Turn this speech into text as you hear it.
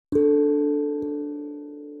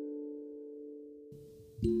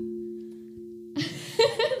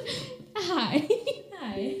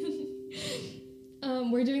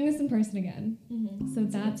this in person again. Mm-hmm. So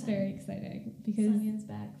that's very exciting because Saaniya's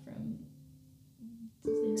back from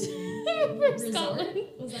from Scotland.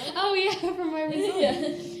 Was that? Oh yeah, from my resort.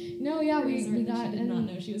 Yeah. No, yeah, we Resort that got. she did not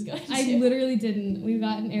know she was going to. I literally didn't. We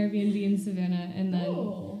got an Airbnb in Savannah, and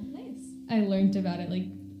then nice. I learned about it like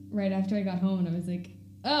right after I got home, and I was like,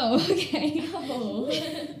 oh, okay. Oh.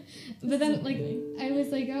 But then like I was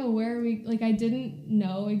like, oh, where are we? Like I didn't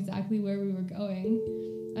know exactly where we were going.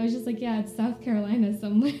 I was just like, yeah, it's South Carolina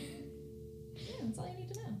somewhere. Yeah, that's all you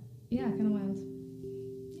need to know. Yeah, kind of wild.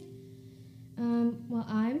 Yeah. Well,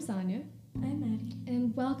 I'm Saaniya. I'm Maddie.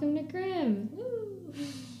 And welcome to Grimm. Woo.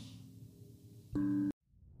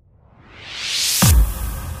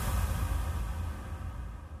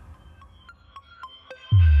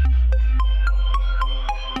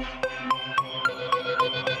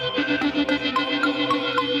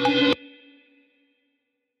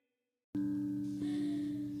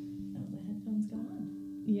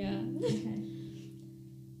 Okay.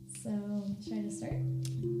 So, should I just start?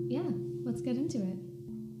 Yeah, let's get into it.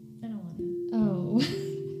 I don't want to. Oh.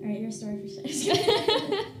 Alright, your story first.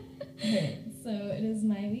 Alright, so it is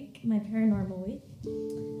my week, my paranormal week.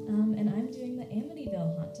 And I'm doing the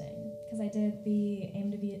Amityville haunting. Because I did the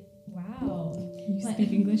Amityville. Wow. Can you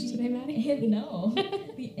speak English today, Maddie? No.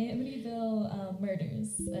 The Amityville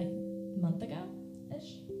murders a month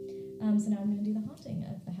ago-ish. So now I'm going to do the haunting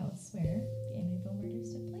of the house where the Amityville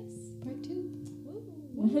murders took place. Part 2.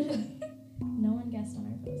 Woo. No one guessed on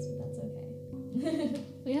our post, but that's okay.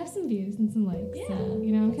 We have some views and some likes. Yeah. So,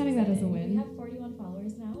 you know, I'm counting that as a win. We have 41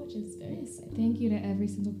 followers now, which is very exciting. Thank you to every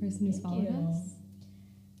single person who's followed us.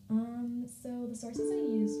 So the sources I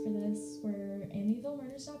used for this were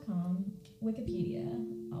amityvillemurders.com, Wikipedia,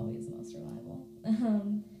 always the most reliable,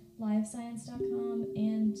 livescience.com,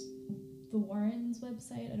 and the Warrens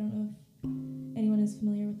website. I don't know if anyone is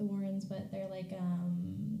familiar with the Warrens, but they're like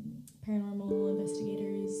paranormal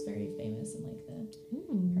investigators, very famous in like the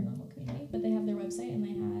paranormal community. But they have their website, and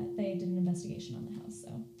they did an investigation on the house,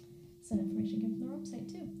 so some information came from their website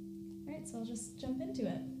too. All right, so I'll just jump into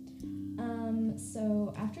it.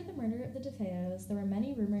 So after the murder of the DeFeos, there were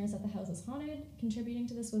many rumors that the house was haunted. Contributing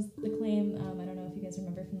to this was the claim, I don't know if you guys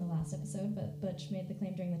remember from the last episode, but Butch made the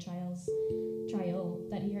claim during the trial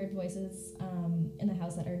that he heard voices in the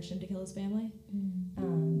house that urged him to kill his family.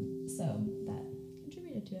 So that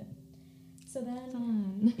contributed to it. So then,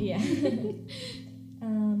 Fun. yeah.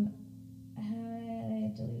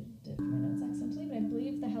 I deleted my notes accidentally, but I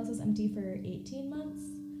believe the house was empty for 18 months.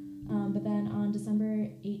 But then on December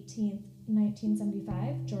 18th,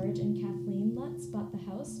 1975, George and Kathleen Lutz bought the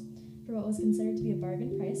house for what was considered to be a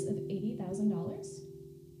bargain price of $80,000.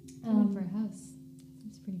 For a house.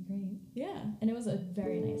 That's pretty great. Yeah, and it was a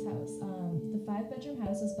very nice house. The 5-bedroom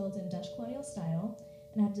house was built in Dutch colonial style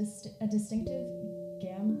and had a distinctive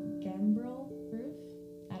gambrel roof.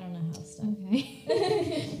 I don't know how stuff.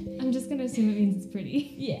 Okay. I'm just going to assume it means it's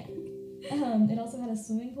pretty. Yeah. It also had a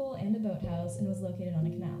swimming pool and a boathouse and was located on a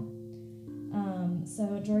canal.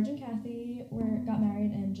 So George and Kathy got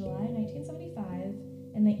married in July 1975,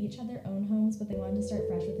 and they each had their own homes, but they wanted to start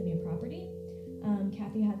fresh with a new property.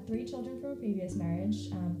 Kathy had 3 children from a previous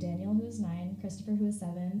marriage, Daniel, who was 9, Christopher, who was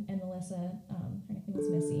 7, and Melissa, her nickname was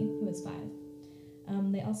Missy, who was 5.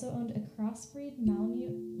 They also owned a crossbreed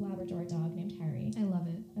Malamute Labrador dog named Harry. I love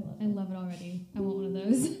it. I love it already. I want one of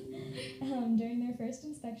those. During their first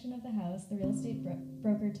inspection of the house, the real estate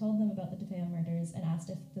broker told them about the DeFeo murders and asked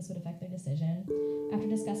if this would affect their decision. After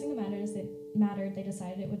discussing the matter, they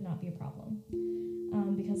decided it would not be a problem.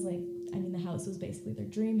 Because, the house was basically their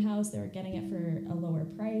dream house. They were getting it for a lower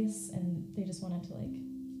price, and they just wanted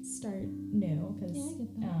to, start new. Because, yeah, I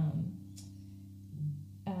get that.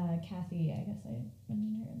 Kathy, I guess I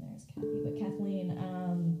mentioned her in there as Kathy, but Kathleen,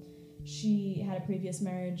 she had a previous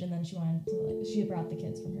marriage, and then she wanted to, she had brought the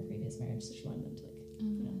kids from her previous marriage, so she wanted them to,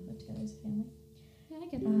 live together as a family. Yeah, I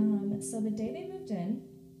get that. So the day they moved in,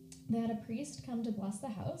 they had a priest come to bless the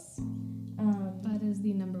house. That is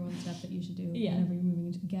the number one step that you should do Yeah. whenever you're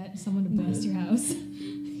moving to get someone to bless your house.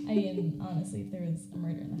 I mean, honestly, if there was a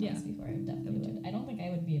murder in the house before, I definitely would. I don't think I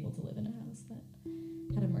would be able to live in a house that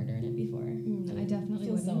had a murder in it before. I definitely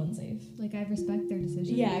feel so wouldn't. unsafe. I respect their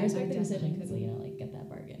decision. Yeah, I respect their decision definitely because, couldn't. get that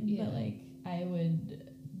bargain. Yeah. But,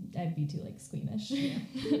 I'd be too, squeamish. Yeah.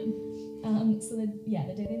 So, the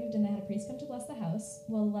day they moved in, they had a priest come to bless the house.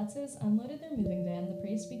 While the Lutzes unloaded their moving van, the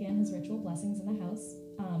priest began his ritual blessings in the house,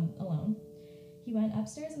 alone. He went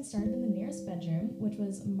upstairs and started in the nearest bedroom, which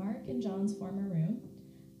was Mark and John's former room.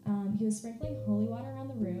 He was sprinkling holy water around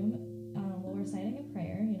the room while reciting a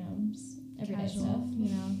prayer, just everyday Casual, stuff.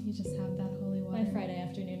 You just have that holy water. My Friday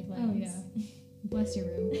afternoon plans. Oh, yeah. Bless your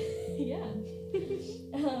room. Yeah.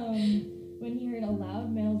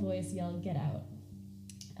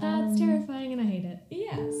 That's terrifying, and I hate it.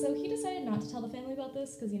 Yeah, so he decided not to tell the family about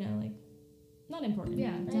this because, like, not important.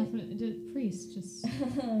 Yeah, right? definitely. Priest, just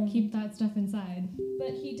keep that stuff inside.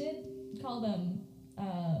 But he did call them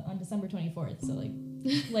on December 24th, so, like,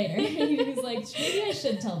 later. He was like, maybe I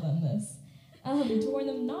should tell them this. To warn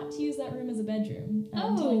them not to use that room as a bedroom.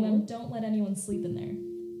 Telling them don't let anyone sleep in there.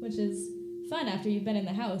 Which is fun after you've been in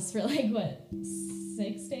the house for, like, what,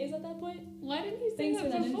 6 days at that point? Why didn't you say Thanks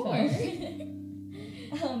that for before?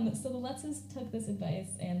 So the Lutzes took this advice,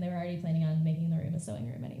 and they were already planning on making the room a sewing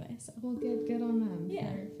room anyway. So Well, good on them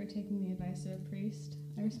for taking the advice of a priest.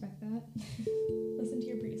 I respect that. Listen to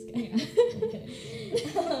your priest, guy. Yeah. I'm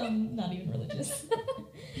kidding. Not even religious.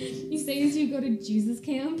 You say as you go to Jesus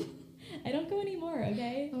camp? I don't go anymore,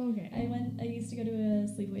 okay? Okay. I used to go to a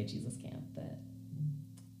sleepaway Jesus camp, but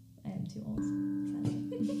I am too old, sadly.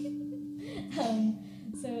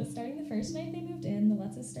 So starting the first night they moved in, the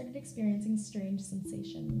Lutzes started experiencing strange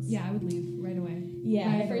sensations. Yeah, I would leave right away.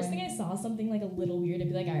 Yeah, right the first away. thing I saw something like a little weird, I'd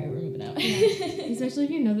be like, all right, we're moving out. Yeah. Especially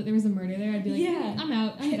if you know that there was a murder there, I'd be like, Yeah. I'm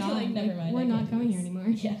out. I'm I'd be gone. like, never mind, We're I not can't do coming this. here anymore.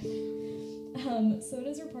 Yeah. So it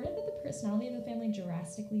is reported that the personality of the family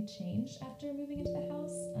drastically changed after moving into the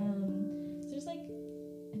house. So there's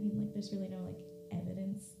there's really no like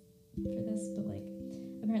evidence for this, but like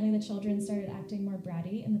apparently the children started acting more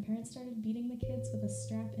bratty, and the parents started beating the kids with a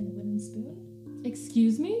strap and a wooden spoon.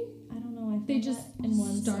 Excuse me? I don't know. I found They just that in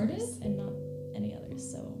one started? source and not any others,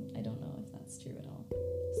 so I don't know if that's true at all.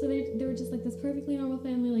 So they were just like this perfectly normal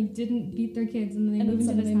family, like didn't beat their kids, and then they And then moved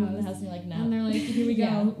into suddenly this they moved in the house. house, and you're like, no. And they're like, here we go,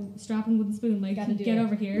 Yeah. strapping with a spoon, like, Gotta do get it.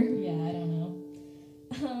 over here. Yeah, I don't know.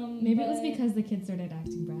 Maybe it was but- because the kids started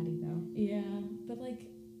acting bratty, though. Yeah, but like,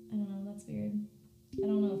 I don't know, that's weird. I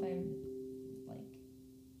don't know if I like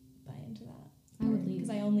buy into that. I would leave. Because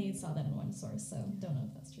I only saw that in one source, so don't know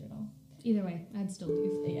if that's true at all. Either way, I'd still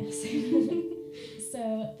leave. Yes.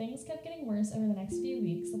 So things kept getting worse over the next few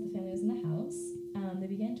weeks that the family was in the house. They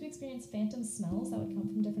began to experience phantom smells that would come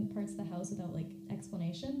from different parts of the house without like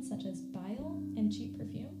explanation, such as bile and cheap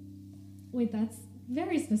perfume. Wait, that's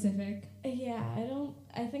very specific. Yeah,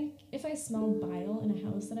 I think if I smelled bile in a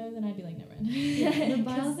house that I was in, I'd be like, never mind. Yeah, the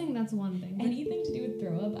bile thing, that's one thing. But Anything to do with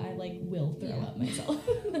throw up, I like will throw up myself.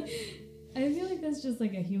 I feel like that's just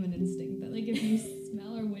like a human instinct that like if you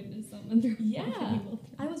smell or witness someone throw up, Yeah. you will throw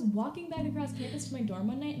I was walking back across campus to my dorm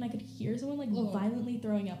one night, and I could hear someone like violently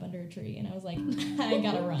throwing up under a tree, and I was like, I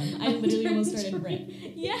gotta run. I literally almost started running.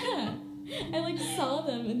 Yeah. I like saw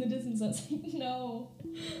them in the distance. I was like, no.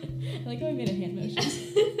 I like how I made a hand motion.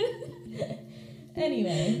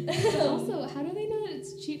 Anyway. But also, how do they know that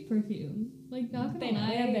it's cheap perfume? Like, not gonna lie.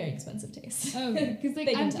 They have very expensive taste. Oh, okay. Because like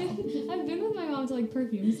They can I've been with my mom to like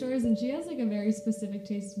perfume stores, and she has like a very specific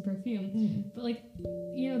taste in perfume. Mm. But like,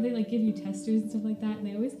 they like give you testers and stuff like that, and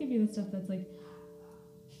they always give you the stuff that's like,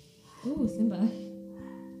 ooh, Simba.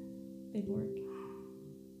 They work.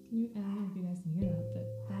 I don't know if you guys can hear that, but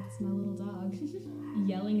that's my little dog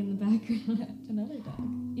yelling in the background. Another dog.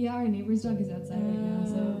 Yeah, our neighbor's dog is outside right now,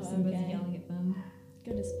 so Simba's okay. yelling at them.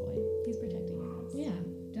 Goodest boy. He's protecting your house. Yeah,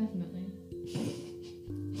 definitely.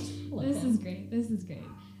 Love This him. is great.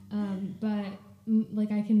 But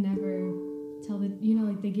like I can never tell the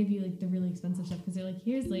like they give you like the really expensive stuff because they're like,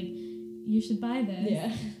 here's like you should buy this.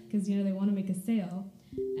 Yeah. Because they want to make a sale,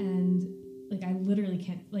 and like I literally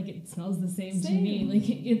can't like it smells the same to me. Like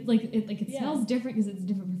it Yeah. smells different because it's a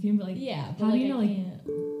different perfume. But like Yeah. But how do like, you know I like can't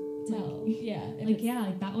tell. Yeah. if like it's- yeah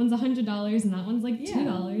like that one's $100 and that one's like Yeah.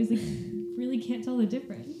 $2. Like really can't tell the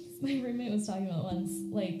difference. My roommate was talking about once,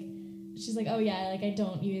 like, she's like, oh yeah, like I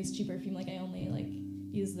don't use cheap perfume, like I only like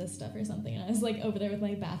use this stuff or something. And I was like over there with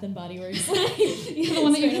my Bath and Body Works, like The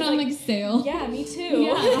one that you put on like sale. yeah, me too.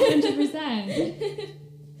 Yeah,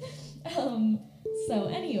 100%. So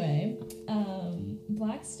anyway,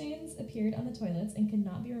 black stains appeared on the toilets and could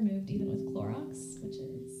not be removed even with Clorox, which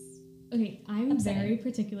is Okay, I'm upsetting. very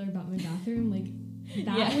particular about my bathroom. Like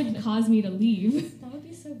that Yeah. would cause me to leave. That would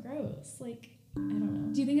be so gross. Like, I don't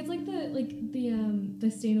know. Do you think it's like the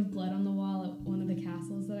stain of blood on the wall at one of the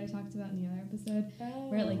castles that I talked about in the other episode,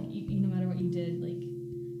 where like you no matter what you did, like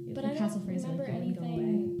But the I castle don't Fraser remember like, it wouldn't go away.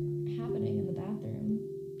 anything happening in the bathroom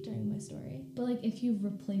during my story. But like if you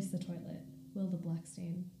replace the toilet, will the black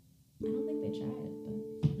stain? I don't think they tried,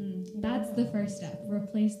 but That's the first step.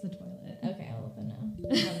 Replace the toilet. okay, I'll let them know.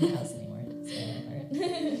 I'm not in the house anymore.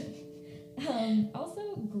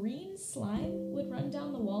 Also, green slime would run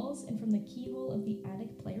down the walls and from the keyhole of the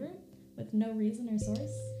attic playroom with no reason or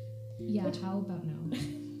source. Yeah. How about no?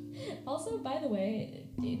 Also, by the way,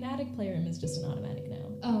 an attic playroom is just an automatic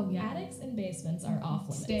no. Oh yeah. Attics and basements are off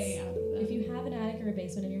limits. Stay out of them. If you have an attic or a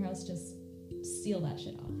basement in your house, just seal that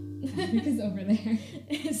shit off. Because over there.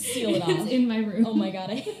 Seal it off. It's in my room. Oh my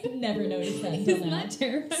god, I never noticed that until Isn't now. that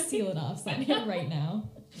terrifying? Seal it off, Saaniya, right now.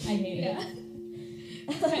 I hate it.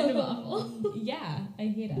 Kind of awful. Yeah, I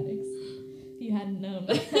hate attics. If you hadn't known.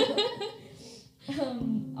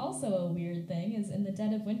 Also a weird thing is in the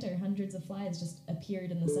dead of winter, hundreds of flies just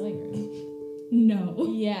appeared in the sewing room.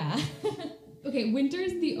 No. Yeah. Okay, winter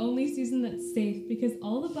is the only season that's safe because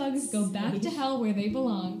all the bugs go back to hell where they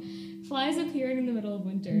belong. Flies appearing in the middle of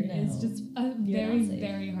winter is just a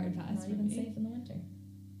very hard pass Not for even me. safe in the winter.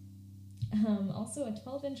 Also, a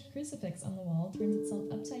 12-inch crucifix on the wall turns itself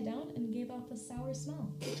upside down and gave off a sour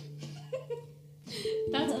smell.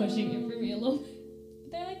 That's pushing it for me a little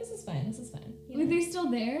bit. They're like, this is fine. Were they still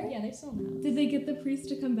there? Yeah, they're still in the house. Did they get the priest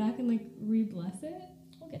to come back and like re-bless it?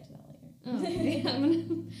 We'll get to that later. Oh, okay.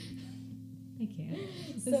 I can't.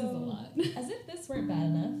 This is a lot. As if this weren't bad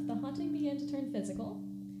enough, the haunting began to turn physical.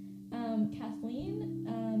 Kathleen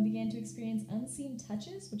began to experience unseen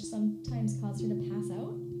touches, which sometimes caused her to pass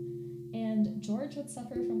out. And George would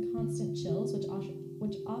suffer from constant chills, which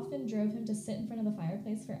often drove him to sit in front of the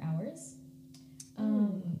fireplace for hours.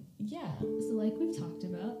 Yeah. So like we've talked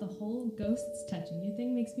about, the whole ghosts touching you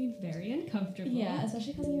thing makes me very uncomfortable. Yeah,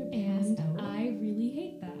 especially causing you to pass And out. I really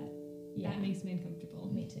hate that. Yeah. That makes me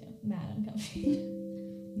uncomfortable. Me too. Mad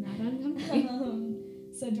uncomfortable. Not uncomfortable.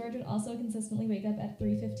 So George would also consistently wake up at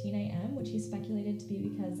 3:15 a.m., which he speculated to be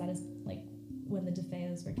because that is like when the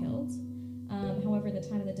DeFeos were killed. However, the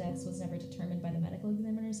time of the deaths was never determined by the medical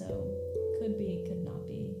examiner, so could be, could not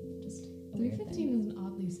be. Just 3:15 is an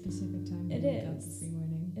oddly specific time to It wake up is. every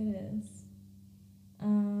morning. It is.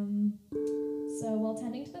 So while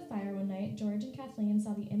tending to the fire one night, George and Kathleen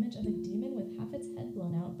saw the image of a demon with half its head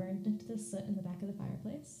blown out, burned into the soot in the back of the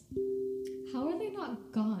fireplace. How are they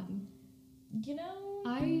not gone? You know,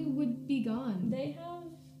 I would be gone. they have.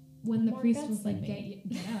 When the more priest guts was than like, me.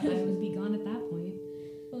 get out, I would be gone at that point.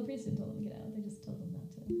 Well, the priest didn't tell them to get out. They just told them not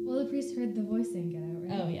to. Well, the priest heard the voice saying get out,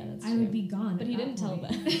 right? Oh yeah, that's I true. would be gone. But at he that didn't tell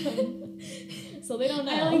point. them. So they don't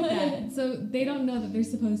know. I like that. So they don't know that they're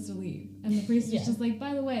supposed to leave. And the priest Yeah. was just like,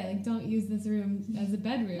 by the way, like, don't use this room as a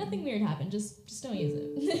bedroom. Nothing weird happened. Just don't use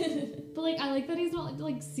it. But, like, I like that he's not,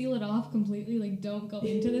 like, seal it off completely. Like, don't go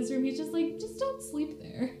into this room. He's just like, just don't sleep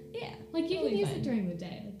there. Yeah. Like, you totally can use fine. it during the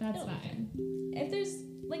day. Like, that's It'll be fine. If there's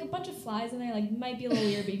like a bunch of flies in there, like might be a little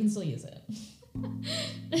weird, but you can still use it.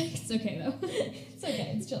 It's okay, though. It's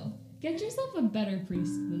okay. It's chill. Get yourself a better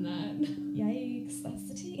priest than that. Yikes! That's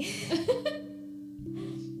the tea.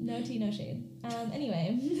 No tea, no shade.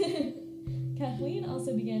 Anyway, Kathleen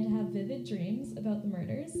also began to have vivid dreams about the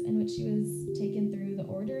murders, in which she was taken through the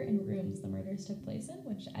order and rooms the murders took place in,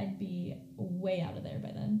 which I'd be way out of there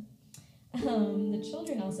by then. The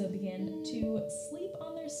children also began to sleep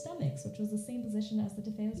on their stomachs, which was the same position as the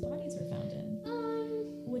DeFeo's bodies were found in.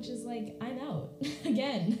 Which is like, I'm out.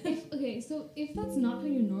 Again. Okay, so if that's not how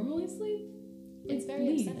you normally sleep, It's very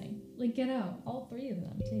leave. upsetting. Like, get out. All three of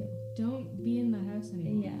them, too. Don't be in that house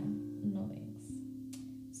anymore. Yeah, no thanks.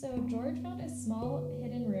 So George found a small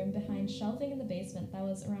hidden room behind shelving in the basement that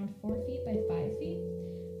was around 4 feet by 5 feet.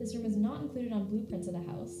 This room was not included on blueprints of the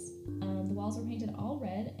house. The walls were painted all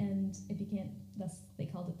red, and it became, thus they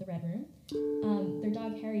called it the Red Room. Their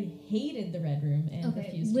dog Harry hated the Red Room and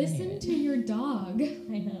refused to listen renew it. to your dog.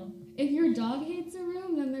 I know. If your dog hates a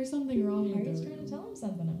room, then there's something wrong with Harry's the trying room. to tell him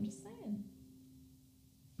something, I'm just saying.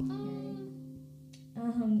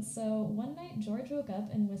 So one night George woke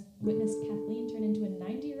up and witnessed Kathleen turn into a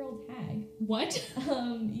 90-year-old hag. What?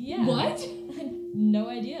 Yeah. What? I had no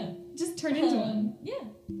idea. Just turn into one. Yeah.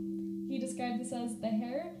 He described this as the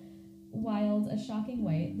hair wild, a shocking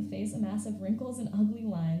white, the face a mass of wrinkles and ugly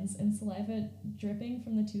lines, and saliva dripping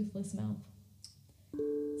from the toothless mouth.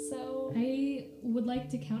 So I would like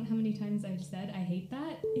to count how many times I've said I hate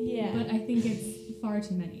that, yeah. but I think it's far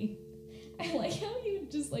too many. I like how you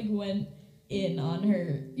just like went in on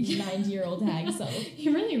her 90-year-old hag self.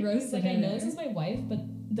 You really He's roasted like, her I know there. this is my wife, but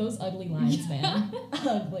those ugly lines, man.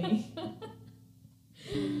 Ugly.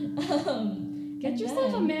 Get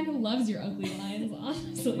yourself a man who loves your ugly lines,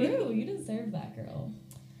 honestly. True, you deserve that, girl.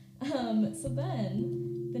 So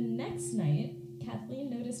then, the next night, Kathleen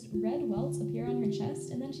noticed red welts appear on her chest,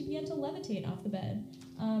 and then she began to levitate off the bed.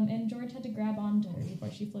 And George had to grab onto her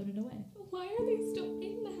before she floated away. Why are they still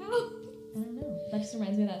in the house? I don't know. That just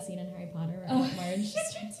reminds me of that scene in Harry Potter where Marge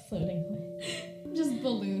just starts floating away. Just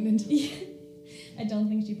balloon into. I don't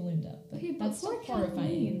think she ballooned up, but Okay, but that's still poor horrifying.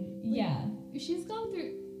 Kathleen. Like, Yeah. She's gone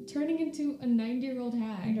through turning into a 90-year-old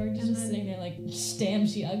hag. And George is just sitting there like, damn,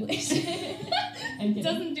 she ugly. I'm kidding.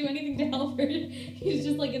 Doesn't do anything to help her. He's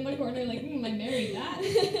just like in the corner like, I married that.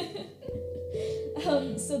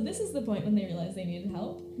 So this is the point when they realized they needed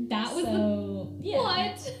help. That was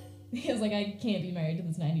What? He was like, I can't be married to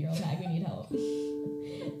this 90-year-old hag. We need help.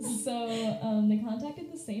 So they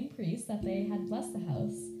contacted the same priest that they had blessed the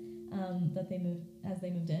house that they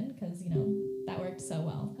moved in, because that worked so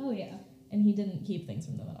well. Oh yeah. And he didn't keep things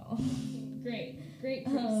from them at all. Great priest.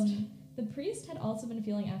 The priest had also been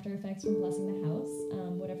feeling after effects from blessing the house.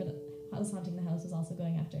 Whatever was haunting the house was also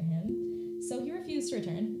going after him. So he refused to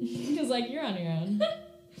return. He was like, you're on your own.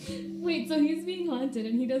 Wait, so he's being haunted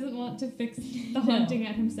and he doesn't want to fix the haunting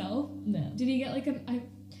at himself? No. Did he get like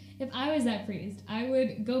if I was that priest, I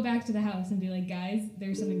would go back to the house and be like, guys,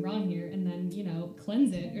 there's something wrong here, and then,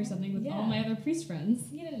 cleanse it or something with all my other priest friends.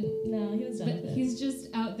 He didn't, no, he was done with it. He's just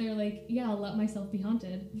out there like, yeah, I'll let myself be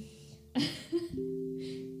haunted.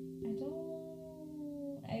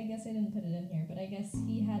 I guess I didn't put it in here, but I guess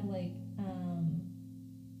he had like,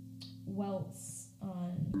 welts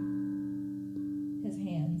on his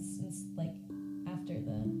hands since like after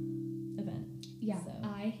the event. Yeah, so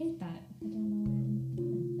I hate that. I don't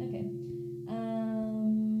know. Okay.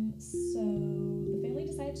 So the family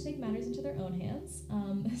decided to take matters into their own hands.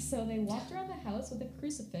 So they walked around the house with a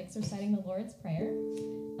crucifix reciting the Lord's Prayer.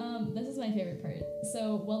 This is my favorite part.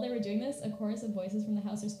 So while they were doing this, a chorus of voices from the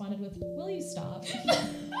house responded with, "Will you stop?"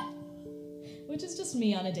 Which is just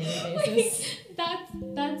me on a daily basis.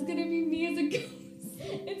 Wait, that's gonna be me as a ghost.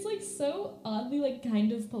 It's like so oddly like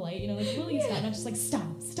kind of polite, like, will you stop? Not just like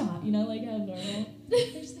stop, like how normal.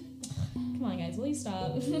 They're just like, come on guys, will you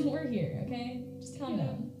stop? We're here, okay? Just calm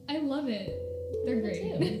down. I love it. They're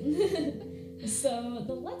great. So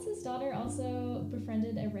the Lutz's daughter also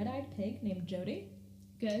befriended a red-eyed pig named Jody.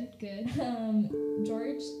 Good.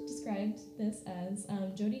 George described this as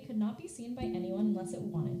Jody could not be seen by anyone unless it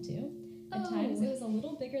wanted to. At times it was a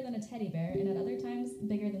little bigger than a teddy bear, and at other times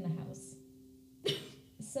bigger than the house.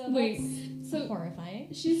 So that's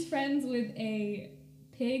horrifying. She's friends with a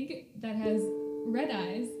pig that has red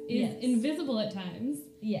eyes, is invisible at times.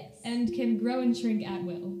 Yes. And can grow and shrink at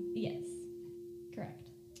will. Yes. Correct.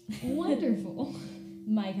 Wonderful.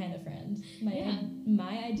 My kind of friend.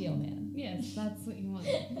 My ideal man. Yes, that's what you want.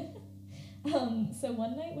 So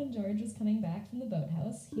one night when George was coming back from the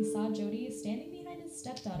boathouse, he saw Jody standing behind his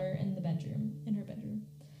stepdaughter in her bedroom.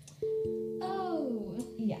 Oh.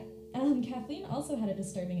 Yeah. Kathleen also had a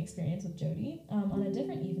disturbing experience with Jody. On a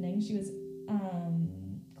different evening, she was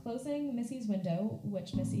closing Missy's window,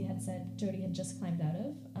 which Missy had said Jody had just climbed out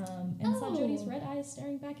of, and saw Jody's red eyes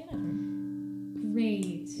staring back in at her.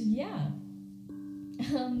 Great. Yeah.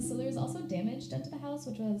 So there was also damage done to the house,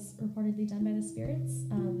 which was reportedly done by the spirits.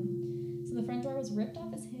 So the front door was ripped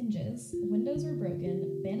off its hinges, windows were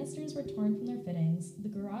broken, banisters were torn from their fittings, the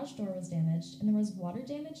garage door was damaged, and there was water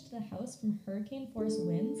damage to the house from hurricane-force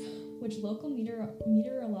winds, which local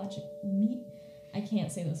I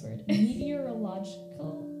can't say this word.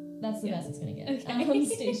 Meteorological? That's the best it's gonna get. Okay.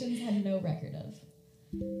 Stations had no record of.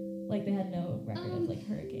 Like, they had no record of, like,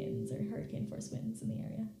 hurricanes or hurricane-force winds in the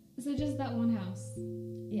area. So just that one house?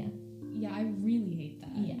 Yeah. Yeah, I really hate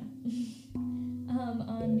that. Yeah.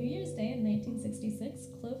 On New Year's Day in 1966,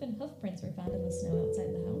 clove and hoof prints were found in the snow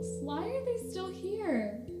outside the house. Why are they still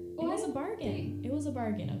here? It was a bargain. It was a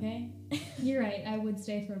bargain, okay? You're right, I would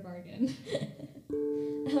stay for a bargain.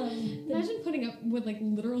 Imagine putting up with, like,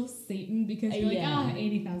 literal Satan because you're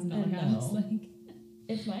 $80,000 house. Like,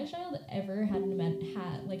 if my child ever has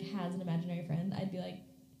an imaginary friend, I'd be like,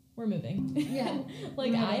 we're moving. Yeah.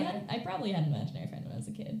 Like, I probably had an imaginary friend when I was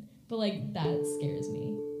a kid, but, like, that scares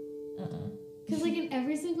me. Because, like, in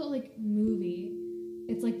every single, like, movie,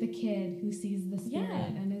 it's, like, the kid who sees the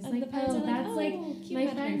spirit and is like, oh, that's, like, my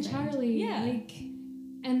friend Charlie. Yeah. Like,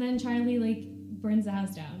 and then Charlie, like, burns the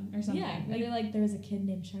house down or something. Yeah, or they're like, there was a kid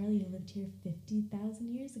named Charlie who lived here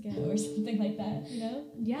 50,000 years ago or something like that,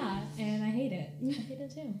 Yeah, and I hate it. I hate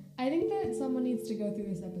it too. I think that someone needs to go through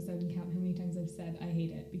this episode and count how many times I've said I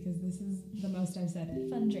hate it, because this is the most I've said it.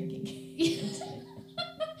 Fun drinking.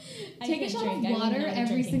 Take a shot of water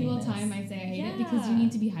every single time I say I hate it, because you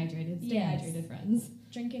need to be hydrated. Stay hydrated, friends.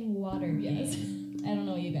 Drinking water, yes. I don't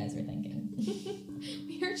know what you guys were thinking.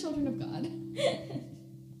 We are children of God.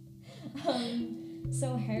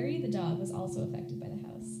 So Harry the dog was also affected by the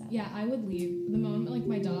house. Sadly. Yeah, I would leave. The moment like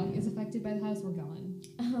my dog is affected by the house, we're gone.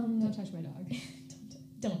 Don't touch my dog.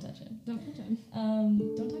 Don't touch him. Don't touch him.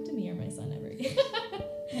 Don't talk to me or my son ever again.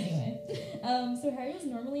 Anyway, so Harry was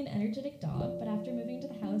normally an energetic dog, but after moving to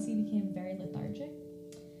the house, he became very lethargic.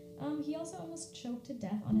 He also almost choked to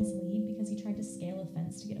death on his lead because he tried to scale a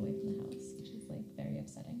fence to get away from the house, which is like very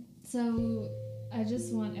upsetting. So I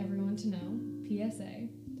just want everyone to know, PSA,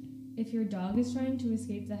 if your dog is trying to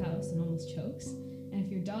escape the house and almost chokes, and if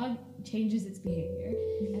your dog changes its behavior.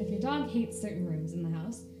 And if your dog hates certain rooms in the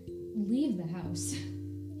house, leave the house.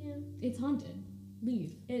 Yeah. It's haunted.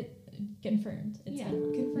 Leave. It confirmed. It's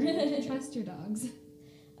confirmed. Trust your dogs.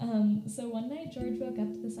 So one night, George woke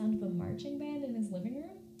up to the sound of a marching band in his living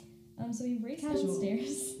room. So he raced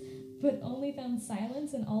downstairs, but only found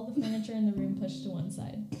silence and all the furniture in the room pushed to one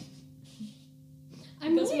side.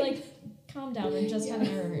 I'm really like, calm down, we're just having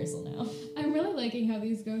a rehearsal now. I'm really liking how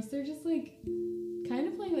these ghosts are just like kind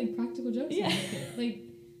of playing like practical jokes. Yeah. Like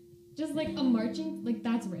just like a marching, like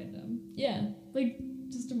that's random. Yeah. Like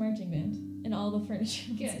just a marching band and all the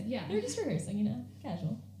furniture. Good, yeah. They're just rehearsing,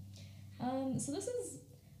 casual. So this is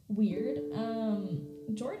weird.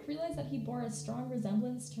 George realized that he bore a strong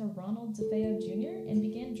resemblance to Ronald DeFeo Jr. and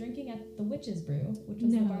began drinking at the Witch's Brew, which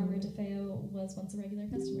was the bar where DeFeo was once a regular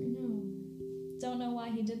customer. No. Don't know why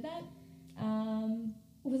he did that.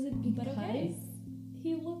 Was it because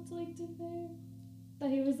he looked like DeFeo? That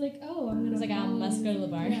he was like, oh, I'm gonna. He's like, I must go to the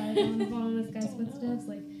bar. Yeah, I'm gonna follow this guy's footsteps.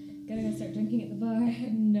 Like, gotta go start drinking at the bar. I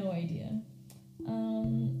had no idea.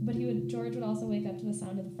 But George would also wake up to the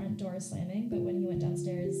sound of the front door slamming, but when he went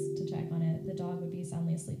downstairs to check on it, the dog would be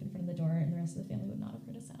soundly asleep in front of the door and the rest of the family would not have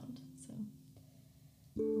heard a sound. So,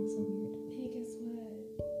 also weird. Hey, guess what?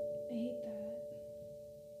 I hate that.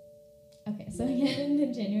 Okay, so again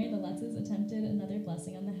in January, the Lutzes attempted another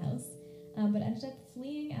blessing on the house, but ended up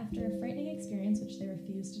fleeing after a frightening experience, which they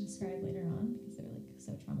refused to describe later on because they were like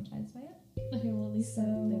so traumatized by it. Okay, well at least they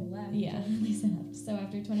left. Yeah, at least they left. So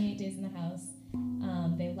after 28 days in the house,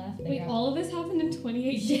 they left. Wait, all of this happened in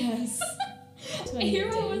 28 days? Yes.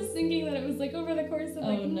 Here I was thinking that it was like over the course of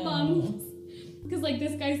like months. Because like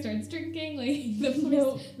this guy starts drinking, like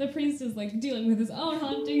the priest is like dealing with his own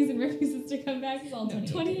hauntings and refuses to come back. It's all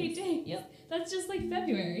 28 days. Yep. That's just like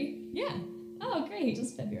February. Yeah. Oh, great.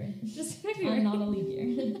 Just February. Just February. Not a leap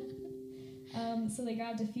year. So they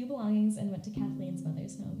grabbed a few belongings and went to Kathleen's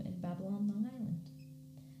mother's home in Babylon, Long Island.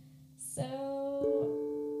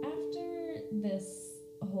 So after this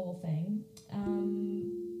whole thing,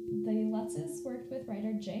 the Lutzes worked with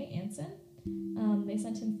writer Jay Anson. They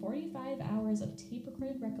sent him 45 hours of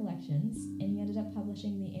tape-recorded recollections, and he ended up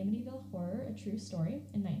publishing The Amityville Horror, A True Story,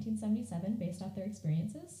 in 1977 based off their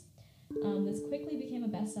experiences. This quickly became a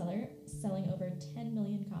bestseller, selling over 10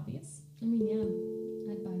 million copies. I mean,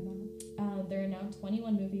 yeah, I'd buy that. There are now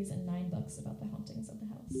 21 movies and 9 books about the hauntings of the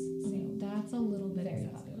house. Okay, so that's a little bit very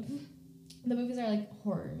excessive. popular. The movies are like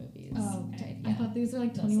horror movies. Oh, okay. Type, yeah. I thought these were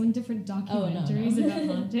like 21 different documentaries about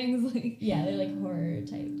hauntings. Like, yeah, they're like horror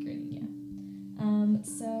type. Great, yeah.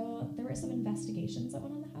 So there were some investigations that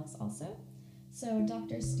went on the house also. So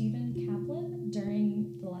Dr. Stephen Kaplan,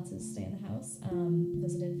 during the Lutz's stay in the house,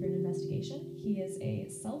 visited for an investigation. He is a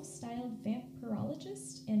self-styled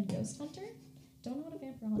vampirologist and ghost hunter. Don't know what a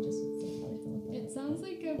vampirologist is, so I'll probably have to look that up. It sounds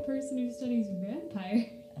like a person who studies vampires.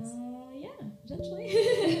 Yeah, potentially.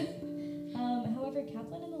 However,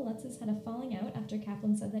 Kaplan and the Lutzes had a falling out after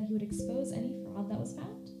Kaplan said that he would expose any fraud that was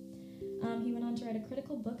found. He went on to write a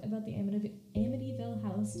critical book about the Amityville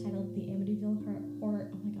house titled The Amityville Horror...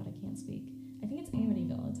 Oh my god, I can't speak. I think it's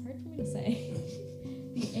Amityville. It's hard for me to say.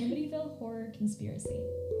 The Amityville Horror Conspiracy.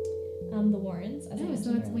 The Warrens, as I mentioned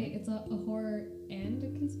so earlier. it's a horror and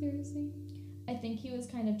a conspiracy? I think he was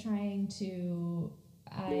kind of trying to...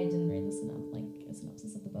 I didn't read this enough, like a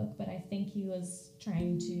synopsis of the book, but I think he was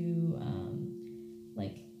trying to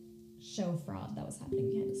show fraud that was happening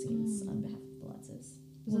behind the scenes on behalf of the Lutzes.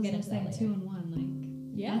 We'll get into that later. 2-in-1, like,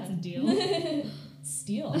 yeah, that's a deal.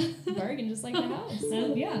 Steal. Bargain, just like the house.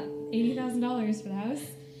 Yeah, $80,000 for the house.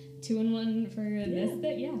 2-in-1 for this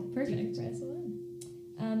bit. Yeah, perfect. Price of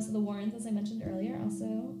one. So the Warrens, as I mentioned earlier,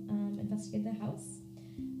 also investigated the house.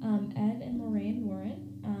 Ed and Lorraine Warren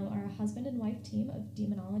are a husband and wife team of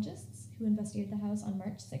demonologists who investigated the house on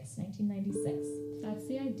March 6, 1996. That's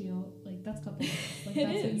the ideal, like, that's couple. Like, It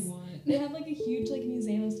that's what is. you want. They have like a huge like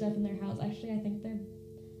museum of stuff in their house. Actually, I think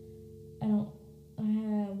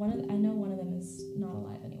I know one of them is not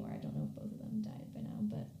alive anymore. I don't know if both of them died by now,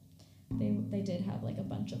 but they did have like a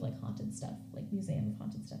bunch of like haunted stuff, like museum of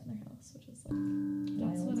haunted stuff in their house, which is like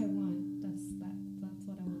That's wild. what I want. That's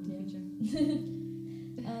what I want in the future.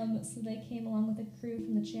 So they came along with a crew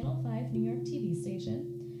from the Channel 5 New York TV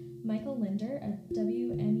station, Michael Linder, a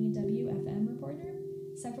WMEW-FM reporter,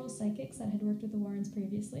 several psychics that had worked with the Warrens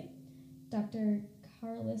previously, Dr.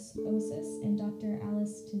 Carlos Osis and Dr.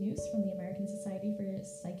 Alice Tanous from the American Society for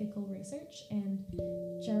Psychical Research, and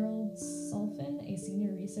Gerald Solfin, a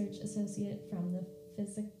senior research associate from the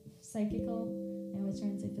Psychical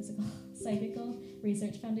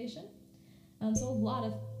Research Foundation. So a lot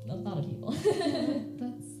of people.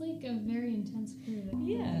 That's like a very intense crew that got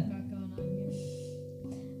going on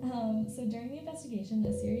here. So during the investigation,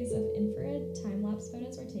 a series of infrared time-lapse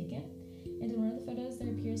photos were taken, and in one of the photos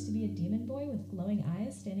there appears to be a demon boy with glowing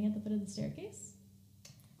eyes standing at the foot of the staircase.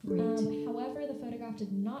 Great. However, the photograph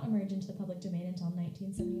did not emerge into the public domain until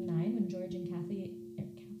 1979 when George and Kathy,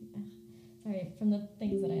 from the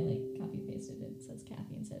things that I like copy-pasted, it says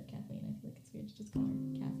Kathy instead of Kathleen. I feel like it's weird to just call her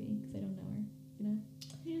Kathy because I don't know her, you know?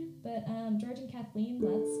 Yeah. But George and Kathleen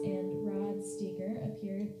Lutz and Rod Steiger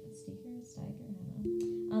appeared, I don't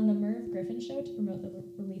know, on the Merv Griffin show to promote the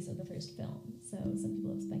release of the first film. So some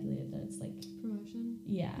people have speculated that it's like Promotion.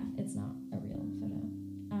 Yeah, it's not a real photo.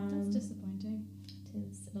 That's disappointing.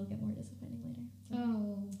 It'll get more disappointing later. So.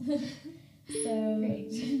 Oh. So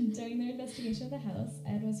during their investigation of the house,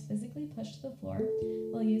 Ed was physically pushed to the floor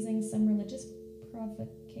while using some religious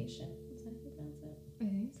provocation. Is that how you pronounce it? I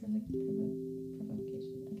think so.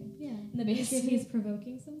 Provocation. Okay. Yeah. In the base. If he's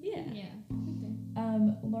provoking something? Yeah. Yeah. Okay.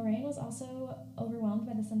 Lorraine was also overwhelmed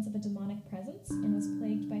by the sense of a demonic presence and was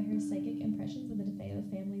plagued by her psychic impressions of the DeFeo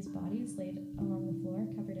family's bodies laid along the floor,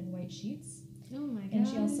 covered in white sheets. Oh my god. And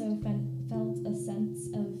she also felt a sense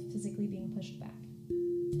of physically being pushed back.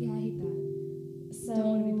 Yeah, I hate that. So don't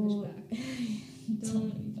want to be pushed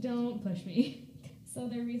back. Don't push me. So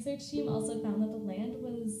their research team also found that the land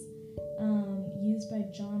was used by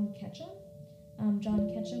John Ketchum. John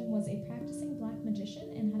Ketchum was a practicing black magician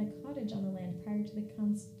and had a cottage on the land prior to the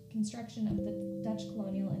construction of the Dutch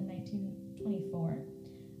colonial in 1924.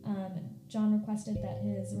 John requested that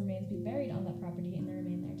his remains be buried on that property, and they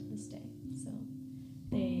remain there to this day. So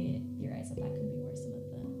they theorize that could be where some of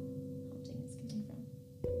the haunting is coming from.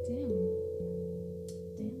 Damn,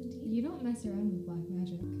 indeed. You don't mess around with black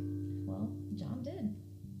magic. Well, John did.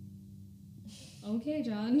 Okay,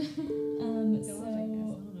 John.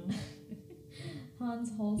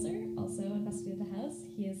 Hans Holzer also investigated the house.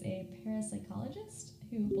 He is a parapsychologist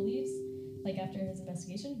who believes, after his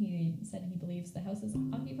investigation, he said he believes the house is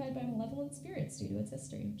occupied by malevolent spirits due to its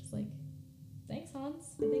history. Just thanks,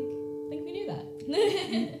 Hans. I think we knew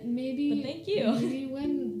that. Maybe. But thank you. Maybe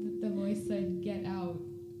when the voice said "get out,"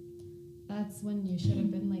 that's when you should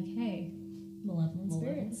have been like, "Hey, malevolent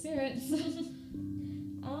spirits."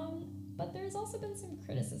 But there's also been some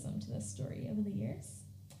criticism to this story over the years.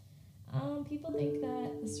 People think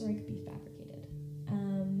that the story could be fabricated.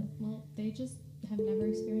 Well, they just have never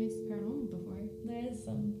experienced the paranormal before. There is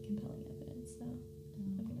some compelling evidence, though,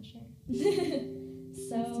 I'm going to share.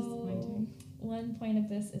 That's disappointing. One point of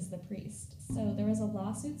this is the priest. So there was a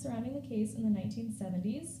lawsuit surrounding the case in the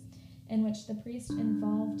 1970s in which the priest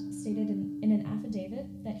involved stated in an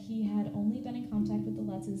affidavit that he had only been in contact with the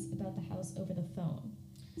Lutzes about the house over the phone.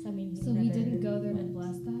 So, I mean, he didn't go there to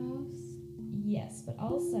bless the house? Yes, but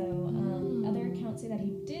also other accounts say that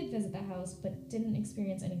he did visit the house but didn't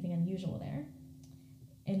experience anything unusual there.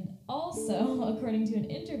 And also, according to an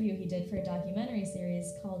interview he did for a documentary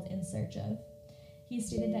series called In Search Of, he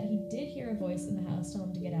stated that he did hear a voice in the house tell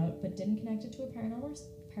him to get out but didn't connect it to a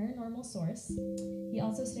paranormal source. He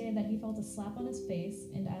also stated that he felt a slap on his face,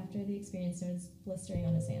 and after the experience noticed blistering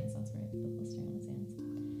on his hands. That's right, the blistering on his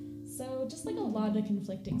hands. So just a lot of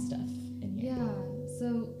conflicting stuff in here. Yeah,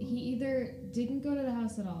 so he either didn't go to the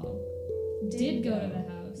house at all, did go to the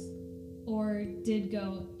house, or did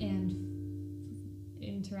go and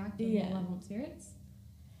interact with malevolent spirits.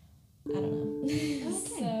 I don't know. Okay.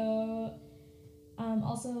 So,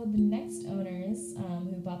 also the next owners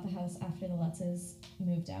who bought the house after the Lutzes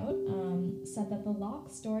moved out said that the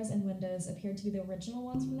locks, doors, and windows appeared to be the original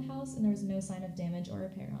ones from the house, and there was no sign of damage or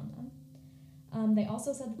repair on them. They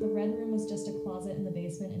also said that the red room was just a closet in the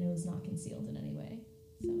basement and it was not concealed in any way.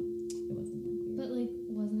 So it wasn't weird. But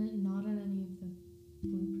wasn't it not on any of the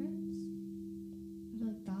blueprints? I feel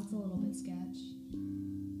like that's a little bit sketch. I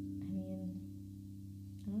mean,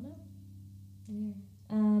 I don't know.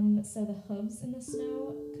 Weird. So the hooves in the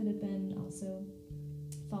snow could have been also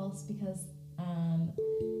false because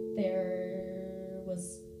there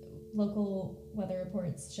was local weather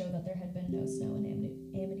reports show that there had been no snow in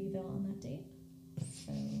Amityville on that date.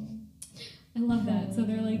 So I love that. So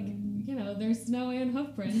they're there's snow and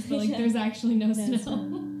hoof prints, but there's actually no snow.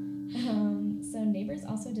 So neighbors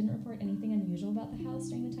also didn't report anything unusual about the house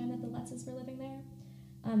during the time that the Lutzes were living there.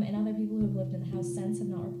 And other people who have lived in the house since have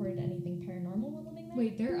not reported anything paranormal while living there.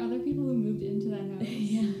 Wait, there are other people who moved into that house?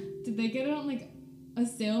 Yeah. Did they get it on a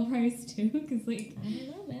sale price too? Because I don't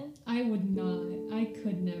know, man. I would not. I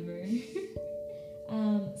could never.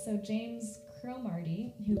 So James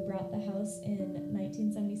Cromarty, who bought the house in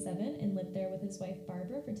 1977 and lived there with his wife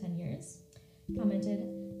Barbara for 10 years, commented,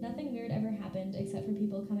 "Nothing weird ever happened except for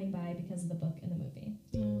people coming by because of the book and the movie."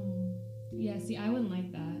 Yeah, see, I wouldn't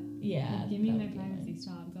like that. Yeah. Give me my privacy.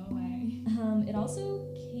 Stop. Go away. It also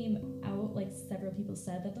came out, like several people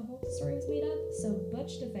said, that the whole story was made up. So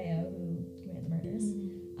Butch DeFeo, who committed the murders,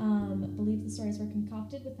 believed the stories were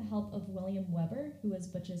concocted with the help of William Weber, who was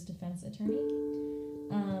Butch's defense attorney.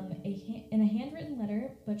 In a handwritten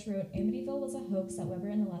letter, Butch wrote, "Amityville was a hoax that Weber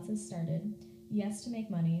and the Lutzes started. Yes, to make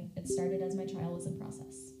money. It started as my trial was in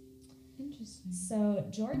process." Interesting. So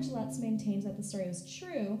George Lutz maintains that the story was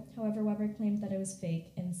true. However, Weber claimed that it was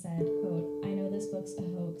fake and said, quote, "I know this book's a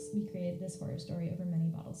hoax. We created this horror story over many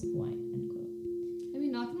bottles of wine," end quote. I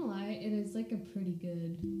mean, not gonna lie, it is like a pretty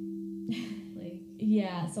good, like...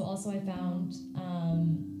 Yeah, so also I found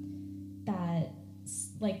that,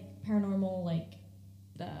 like, paranormal, like,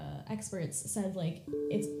 experts said, like,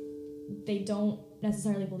 they don't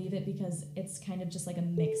necessarily believe it because it's kind of just like a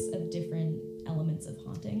mix of different elements of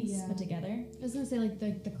hauntings put together. I was gonna say, like,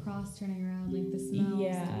 the cross turning around, like the smell,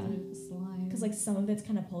 the slime. Because, like, some of it's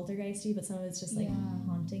kind of poltergeisty, but some of it's just, like,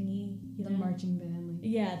 haunting-y. The marching band.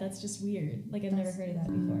 Like, yeah, that's just weird. Like, I've never heard of that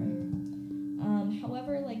before.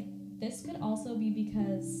 However, like, this could also be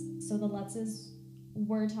because, so the Lutzes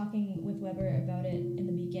were talking with Weber about it in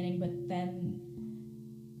the beginning, but then,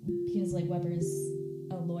 because, like, Weber's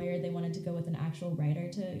a lawyer, they wanted to go with an actual writer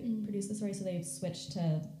to produce the story, so they switched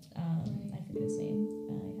to I forget his name,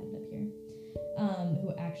 I have it up here,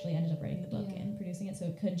 who actually ended up writing the book and producing it. So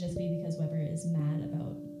it could just be because Weber is mad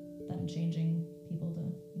about them changing people to,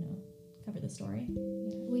 you know, cover the story.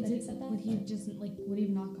 Wait, would he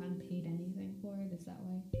have not gotten paid anything for it? Is that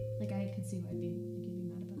why? Like, I could see why you'd be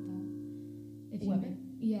mad about that. If Weber?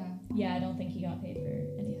 Yeah, I don't think he got paid for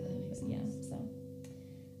anything. That makes sense. So.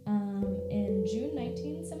 In June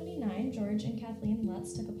 1979, George and Kathleen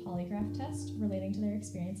Lutz took a polygraph test relating to their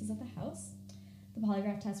experiences at the house. The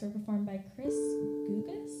polygraph tests were performed by Chris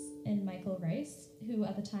Gugas and Michael Rice, who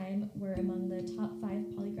at the time were among the top 5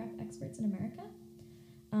 polygraph experts in America.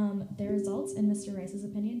 Their results, in Mr. Rice's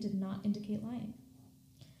opinion, did not indicate lying.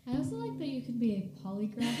 I also like that you could be a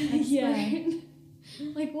polygraph expert.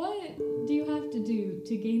 Like, what do you have to do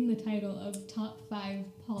to gain the title of top 5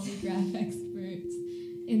 polygraph experts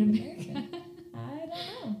in America? I don't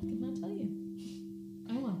know. Could not tell you.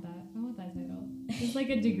 I want that. I want that title. It's like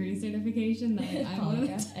a degree certification that, like, I want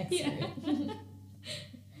polygraph expert.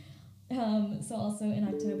 So also in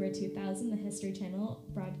October 2000, the History Channel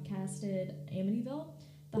broadcasted Amityville,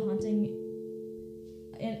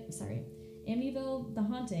 Amityville, The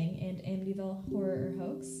Haunting, and Amityville Horror or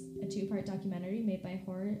Hoax, a 2-part documentary made by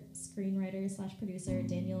horror screenwriter/producer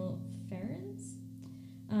Daniel Ferrens.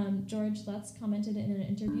 George Lutz commented in an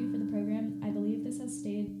interview for the program, "I believe this has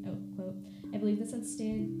stayed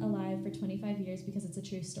alive for 25 years because it's a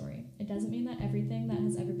true story. It doesn't mean that everything that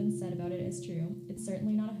has ever been said about it is true. It's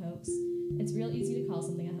certainly not a hoax. It's real easy to call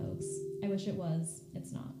something a hoax. I wish it was.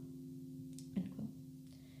 It's not." End quote.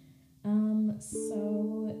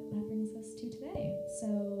 So that brings us to today.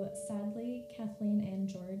 So sadly, Kathleen and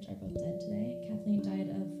George are both dead today. Kathleen died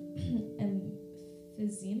of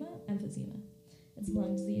emphysema. It's a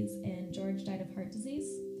lung disease, and George died of heart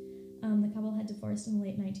disease. The couple had divorced in the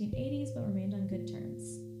late 1980s, but remained on good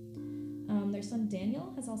terms. Their son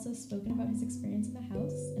Daniel has also spoken about his experience in the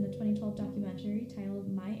house in a 2012 documentary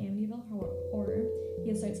titled My Amityville Horror.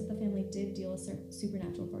 He asserts that the family did deal with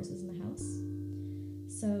supernatural forces in the house.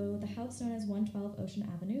 So the house known as 112 Ocean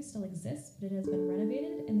Avenue still exists, but it has been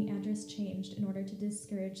renovated and the address changed in order to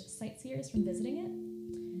discourage sightseers from visiting it.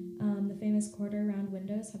 The famous quarter-round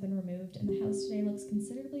windows have been removed, and the house today looks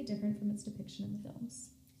considerably different from its depiction in the films.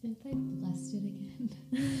 I think they blessed it again.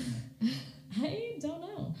 I don't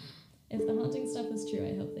know. If the haunting stuff was true,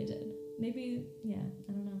 I hope they did. Maybe, I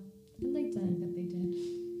don't know. I'd like to think that they did.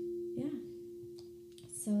 Yeah.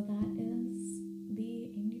 So that is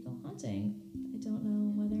the Amityville haunting. I don't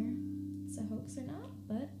know whether it's a hoax or not,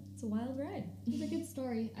 but it's a wild ride. It's a good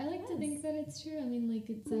story. I like to think that it's true. I mean, like,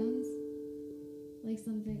 it sounds like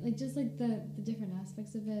something, like, just like the different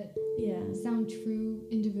aspects of it sound true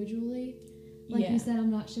individually. Like you said,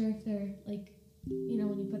 I'm not sure if they're, like, you know,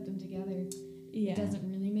 when you put them together, it doesn't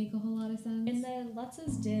really make a whole lot of sense. And the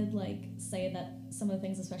Lutzes did, like, say that some of the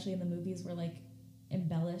things, especially in the movies, were, like,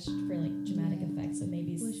 embellished for, like, dramatic effects. So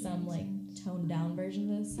maybe some, like, toned down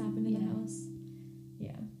version of this happened in the house.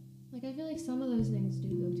 Yeah. Like, I feel like some of those things do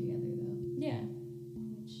go together, though. Yeah.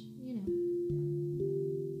 Which, you know.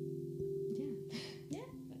 Yeah.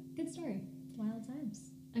 Good story. Wild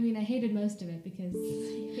times. I mean, I hated most of it because...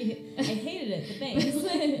 I hated it, but thanks. I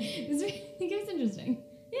think it was interesting.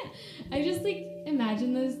 Yeah. I just, like,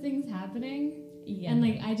 imagine those things happening. Yeah. And,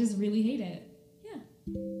 like, I just really hate it. Yeah.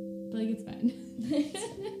 But, like, it's fun.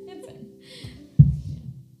 It's fun.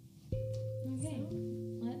 Yeah. Okay. So,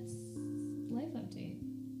 let's life update.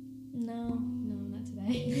 No.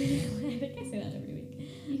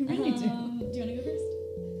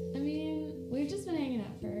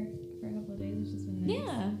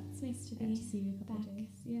 Yeah, it's nice to be to see you a couple back.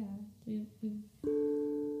 days. Yeah, we've A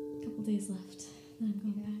couple days left. Then I'm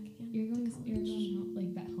going back again. You're going home,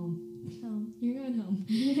 like back home. Home. You're going home.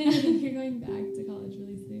 You're going back to college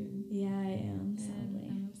really soon. Yeah, I am. Sadly,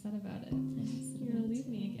 I'm upset about it. You're gonna leave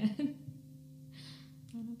me again.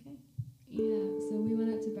 Not okay. Yeah. So we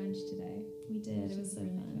went out to brunch today. We did. It was so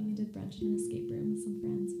fun. We did brunch in an escape room with some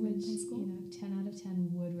friends from Which, high school. 10 out of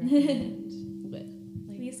 10 would recommend.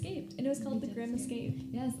 We escaped, and it was called the Grim Escape.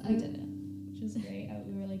 Yes, I did it, which was great.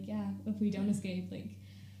 We were like, yeah, if we don't escape, like,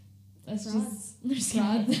 that's frauds. just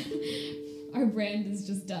frauds. Our brand is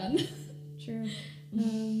just done. True.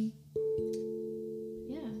 Yeah,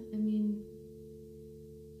 I mean,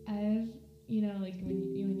 like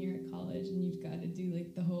when you're at college and you've got to do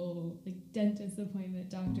like the whole like dentist appointment,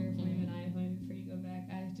 doctor appointment, eye appointment before you go back.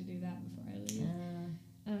 I have to do that before I leave.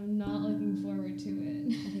 I'm not looking forward to it. I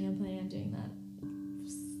think I'm planning on doing that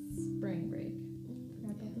spring break.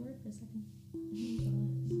 Forgot about the word for a second.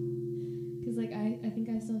 Because like I think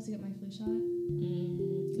I still have to get my flu shot.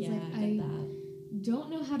 Yeah, like, I get that. Don't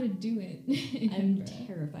know how to do it. I'm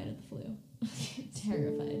terrified of the flu.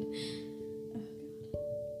 Terrified.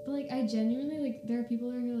 But like I genuinely like there are people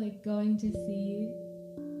who are like going to see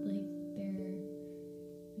like their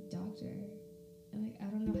doctor and like I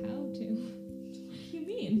don't know how to. What do you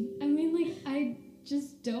mean? I mean like I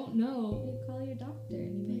just don't know. You call your doctor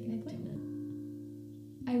and you make an appointment.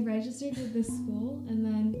 I registered with this school and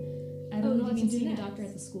then I don't know what to do seeing a next. doctor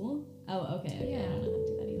at the school? Oh, okay. Yeah. I don't know how to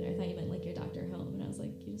do that either. I thought you meant like your doctor home, and I was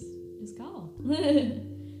like, you just call.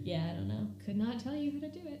 Yeah, I don't know. Could not tell you how to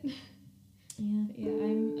do it. Yeah. But yeah,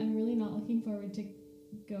 I'm really not looking forward to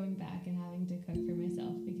going back and having to cook for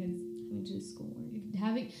myself because having to do schoolwork.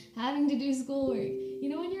 Having to do schoolwork. You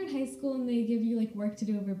know when you're in high school and they give you like work to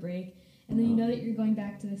do over break, and then you know that you're going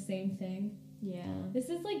back to the same thing. Yeah. This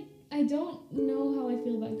is like I don't know how I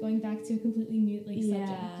feel about going back to a completely new like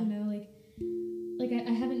subject. You know, like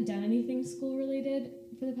I haven't done anything school related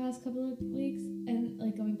for the past couple of weeks, and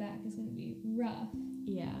like going back is going to be rough.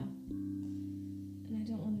 Yeah. And I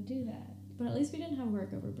don't want to do that. But at least we didn't have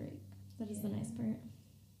work over break. That is the nice part.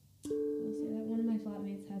 I'll say that one of my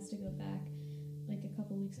flatmates has to go back like a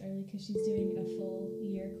couple weeks early because she's doing a full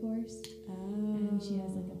year course. And she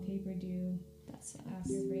has like a paper due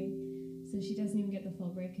after break. So she doesn't even get the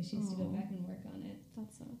full break because she has to go back and work on it.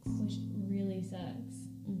 That sucks. Which really sucks.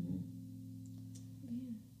 Mm-hmm. But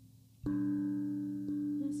yeah.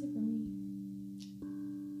 That's it for me.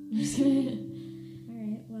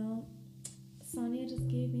 Alright, well, Saaniya just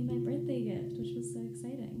gave me my birthday gift, which was so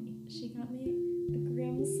exciting. She got me a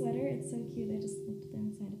Grim sweater. It's so cute. I just looked down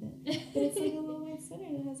inside of it. But it's like a little white sweater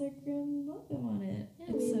and it has our Grim logo on it.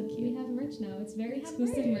 Yeah, it's so cute. We have merch now. It's very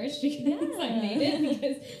exclusive merch because I made it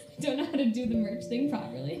because we don't know how to do the merch thing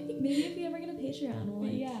properly. Maybe if we ever get a Patreon, we'll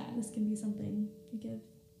yeah. This can be something we give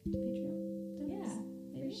to Patreon. Yeah,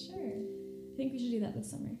 for sure. I think we should do that this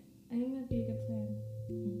summer. I think that'd be a good plan.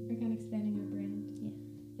 We're kind of expanding our brand. Yeah.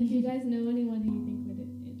 If you guys know anyone who you think would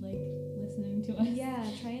like listening to us, yeah,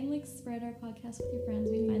 try and like spread our podcast with your friends.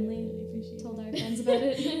 We finally really told our friends about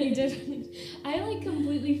it. We did. I like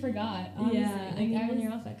completely forgot. Honestly. Yeah, like when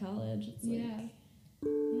you're off at college, it's like, yeah.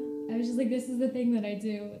 I was just like, this is the thing that I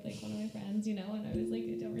do with like one of my friends, you know, and I was like,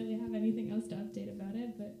 I don't really have anything else to update about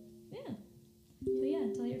it, but yeah. But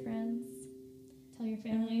yeah, tell your friends, tell your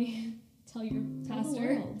family, tell your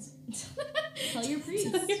pastor, tell your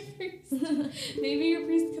priest. Tell your priest. Maybe your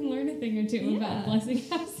priest can learn a thing or two about blessing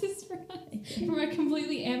houses from a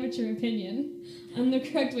completely amateur opinion on the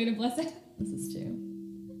correct way to bless it. This is true.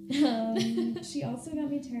 She also got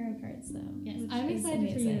me tarot cards though. Yes, I'm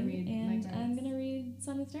excited for you to read and my cards. I'm gonna read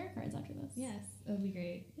Saaniya's tarot cards after this. Yes, that'd be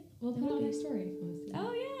great. We'll put on our story if you want to see.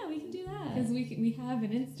 Oh yeah, we can do that. Because we have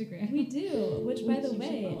an Instagram. We do. Which by the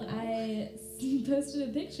way, I posted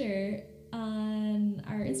a picture on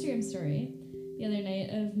our Instagram story the other night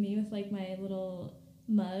of me with like my little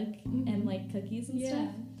mug and like cookies and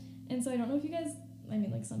stuff. And so I don't know if you guys, I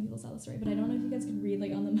mean like some people saw the story, but I don't know if you guys could read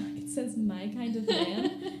like on the mug it says my kind of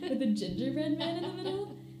man with a gingerbread man in the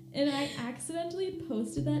middle. And I accidentally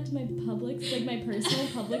posted that to my my personal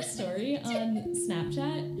public story on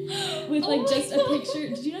Snapchat with like just a picture.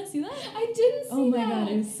 Did you not see that? I didn't see that. Oh my god,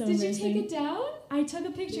 it was so Did you take it down? I took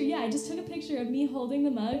a picture. Yeah, I just took a picture of me holding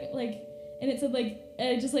the mug, like, and it said like,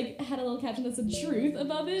 I just like had a little caption that said truth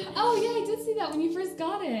above it. Oh yeah, I did see that when you first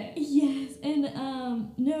got it. Yes, and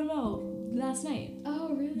no, last night.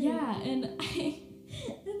 Oh really? Yeah, and there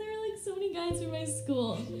were like so many guys from my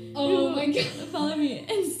school. Oh my god, followed me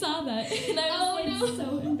and saw that, and I was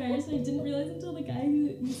so embarrassed. I didn't realize until the guy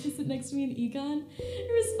who used to sit next to me in econ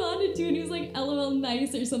responded to it. And he was like, "LOL,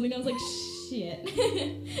 nice" or something. I was like, "Shh." shit.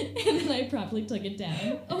 And then I promptly took it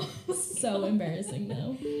down. Oh, so embarrassing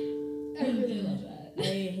though. I really love that. I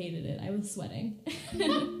hated it. I was sweating.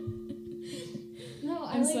 No,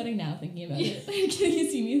 I'm sweating now thinking about it. Can you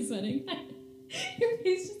see me sweating? Your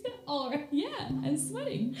face just got all red. Yeah, I'm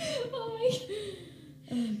sweating. Oh my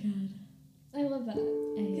god. I love that.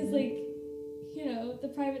 Because, like, you know, the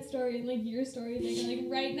private story and, like, your story, they're, like,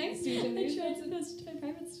 right next to each other. I tried to post my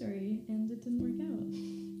private story, and it didn't work out.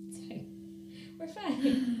 It's fine. We're fine.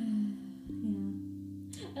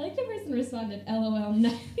 Yeah. I like the person responded, LOL,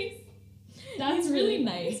 nice. That's really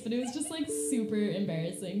nice, but it was just, like, super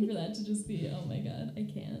embarrassing for that to just be, oh my god, I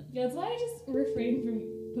can't. Yeah, that's why I just refrain from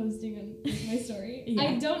posting on like, my story. Yeah.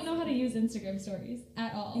 I don't know how to use Instagram stories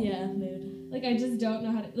at all. Yeah, mood. Like, I just don't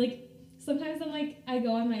know how to, like, sometimes I'm like, I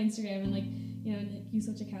go on my Instagram and, like, you know, like, you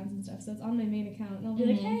switch accounts and stuff, so it's on my main account, and I'll be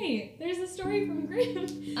like, hey, there's a story from Grim.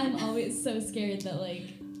 I'm always so scared that, like,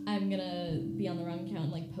 I'm gonna be on the wrong account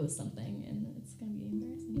and, like, post something, and it's gonna be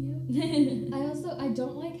embarrassing. I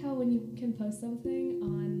don't like how when you can post something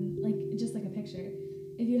on, like, just, like, a picture,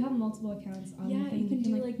 if you have multiple accounts on the thing, you can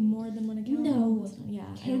do, like, more than one account. No. Yeah,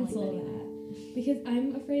 cancel I don't like that. Because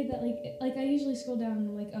I'm afraid that, like I usually scroll down and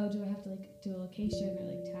I'm like, oh, do I have to, like, do a location or,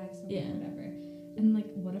 like, tag something or whatever. And,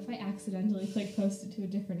 like, what if I accidentally, like, post it to a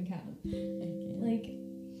different account? Like,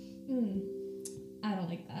 I don't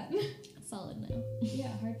like that. Solid no.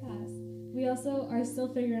 Yeah, hard pass. We also are still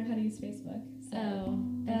figuring out how to use Facebook. So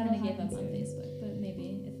I kind of gave up on Facebook, but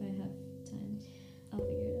maybe if I have time, I'll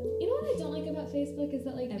figure it out. You know what I don't like about Facebook is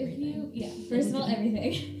that, like, everything. First of all,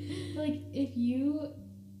 everything. But, like, if you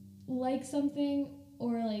like something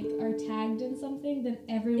or, like, are tagged in something, then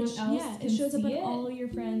everyone else can it shows up see with all your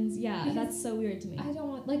friends. Yeah, because that's so weird to me. I don't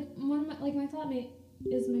want, like, my flatmate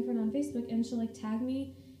is my friend on Facebook, and she'll, like, tag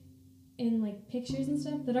me in, like, pictures and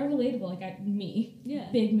stuff that are relatable, like, me. Yeah.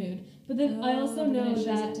 Big mood. But then I also know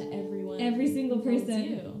that to everyone, every single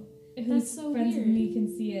person who's so friends weird. with me can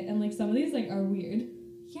see it, and, like, some of these, like, are weird.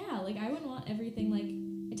 Yeah, like, I wouldn't want everything, like,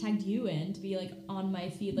 I tagged you in to be, like, on my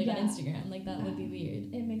feed, like, on Instagram. Like, that would be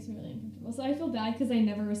weird. It makes me really uncomfortable. So I feel bad because I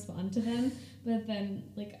never respond to them, but then,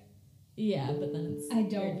 like... Yeah, but then it's... I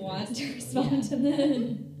don't want to respond to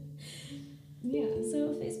them. Yeah.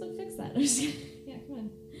 So Facebook fix that. I'm just kidding. Yeah, come on.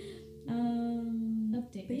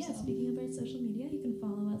 Update But yourself. yeah, speaking of our social media, you can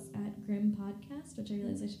follow us at Grim Podcast, which I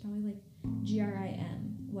realize I should probably, like,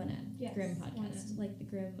 GRIM, 1M. Yes, Grim Podcast. 1M. Like the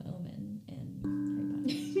Grim Omen in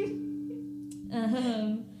Harry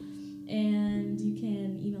Potter. And you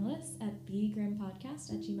can email us at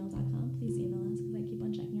thegrimpodcast@gmail.com. Please email us because I keep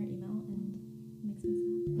on checking our email and it makes me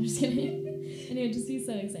sad. I'm just kidding. And it would just be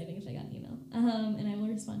so exciting if I got an email. And I will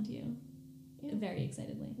respond to you very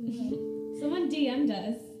excitedly. Someone DM'd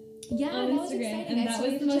us. Yeah, on that Instagram, was exciting. and that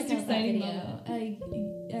was the most exciting video.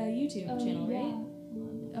 YouTube channel, right?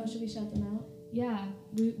 Oh, should we shout them out? Yeah,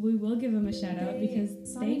 we will give them a shout out because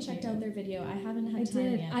Saaniya checked out their video. I haven't had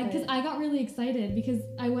time yet. Because I got really excited because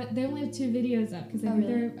they only have 2 videos up because I think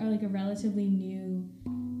they're like a relatively new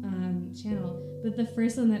channel. But the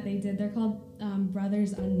first one that they did, they're called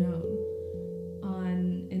Brothers Unknown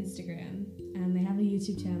on Instagram, and they have a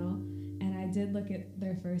YouTube channel. And I did look at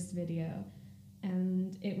their first video,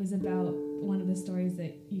 and it was about one of the stories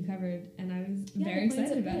that you covered, and I was very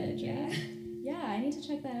excited about it. Yeah. Yeah, I need to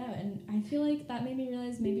check that out, and I feel like that made me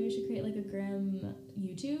realize maybe we should create like a Grim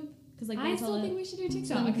YouTube, because like I still think we should do a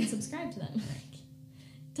TikTok. So we can subscribe to them.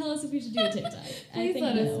 Tell us if we should do a TikTok. Please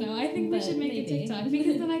let us know. I think we should make a TikTok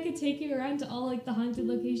because then I could take you around to all like the haunted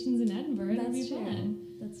locations in Edinburgh. That'd be fun.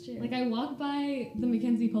 That's true. Like I walk by the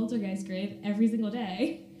Mackenzie Poltergeist grave every single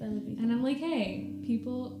day. That would be fun. And I'm like, hey,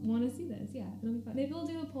 people want to see this. Yeah, it'll be fun. Maybe we'll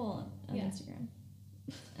do a poll on Instagram.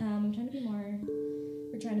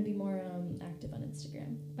 We're trying to be more active on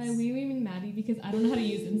Instagram. By we mean Maddie because I don't know how to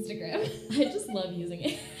use Instagram. I just love using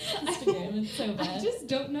it. Instagram is so bad. I just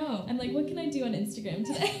don't know. I'm like, what can I do on Instagram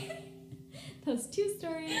today? Post 2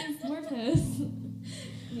 stories, more posts.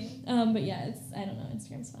 But yeah, I don't know,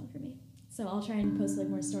 Instagram's fun for me. So I'll try and post like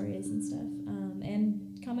more stories and stuff.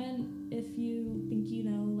 And comment if you think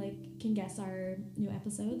can guess our new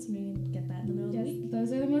episodes. Maybe get that in the middle of the week.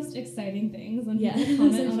 Those are the most exciting things when people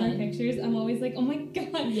comment on our pictures. I'm always like, oh my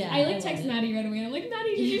god. Yeah, I text Maddie right away and I'm like,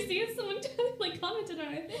 Maddie, did you see it? Someone commented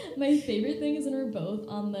on it. My favorite thing is when we're both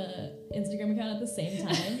on the Instagram account at the same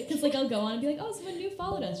time. Because I'll go on and be like, oh, someone new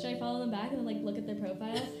followed us. Should I follow them back? And then look at their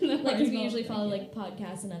profile. Because we usually follow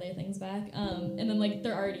podcasts and other things back. And then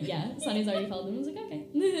they're already, Sunny's already followed them. I was like, okay.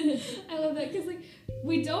 I love that because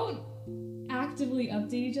we don't actively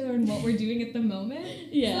update each other on what we're doing at the moment.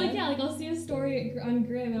 Yeah. So I'll see a story on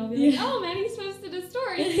Grim and I'll be like, oh, Maddie's posted a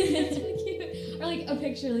story. It's really cute. Or like a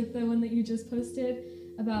picture, like the one that you just posted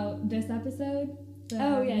about this episode.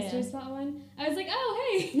 The mystery spot one. I was like,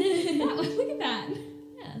 oh hey, that one, look at that.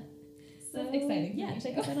 Yeah. So that's exciting. Yeah,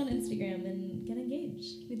 check us out on Instagram and get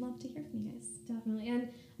engaged. We'd love to hear from you guys. Definitely. And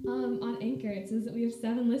on Anchor, it says that we have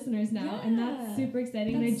 7 listeners now, and that's super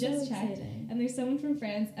exciting. And I just checked, and there's someone from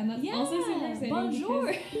France, and that's also super exciting.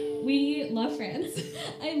 Bonjour. We love France.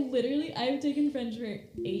 I've taken French for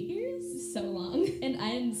 8 years, so long, and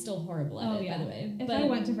I'm still horrible at it. By the way, if I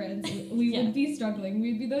went to France, we would be struggling.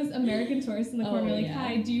 We'd be those American tourists in the corner, like,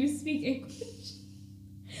 "Hi, do you speak English?"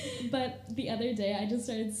 But the other day, I just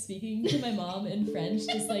started speaking to my mom in French,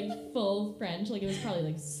 just like full French. Like it was probably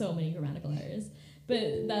like so many grammatical errors.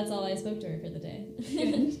 But that's all I spoke to her for the day.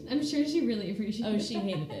 Good. I'm sure she really appreciated it. Oh, she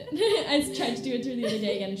hated it. I tried to do it to her the other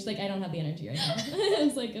day again, and she's like, I don't have the energy right now. I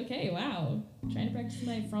was like, okay, wow. I'm trying to practice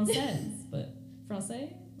my français, but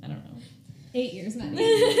français? I don't know. 8 years, Maddie.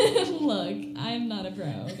 Look, I'm not a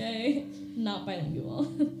pro, okay? Not bilingual.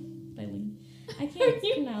 I can't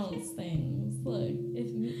pronounce things. Look,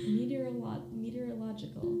 if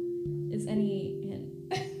meteorological is any hint,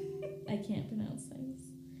 I can't pronounce things.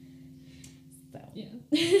 So yeah.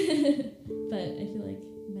 But I feel like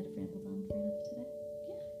I might have rambled on for enough today.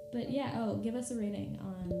 Yeah. But yeah, give us a rating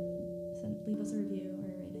leave us a review or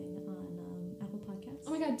a rating on Apple Podcasts.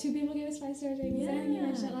 Oh my god, 2 people gave us 5 star ratings. Yeah. I didn't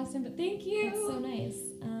mention it last time, but thank you. That's so nice.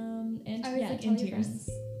 And I was like in tears.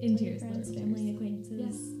 In tears. Friends, family,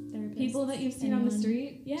 acquaintances, therapists. People that you've seen on the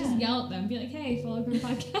street. Yeah. Just yell at them. Be like, hey, follow our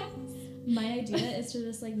podcast. My idea is to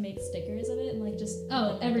just like make stickers of it and like just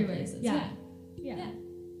everywhere. Yeah.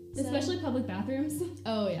 So, especially public bathrooms.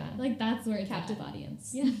 Oh yeah. Like that's where it's captive at.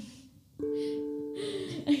 Audience. Yeah.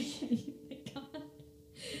 God.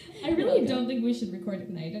 I really don't think we should record at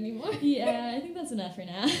night anymore. Yeah, I think that's enough for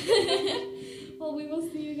now. Well, we will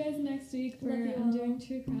see you guys next week for doing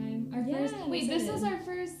true crime. This is our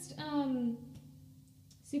first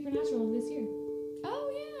supernatural of this year. Oh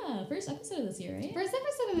yeah, first episode of this year, right? First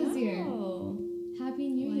episode of this year. Happy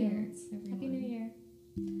New Year. Everyone. Happy New Year.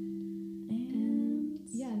 And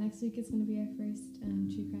yeah, next week is going to be our first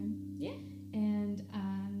true crime. Yeah.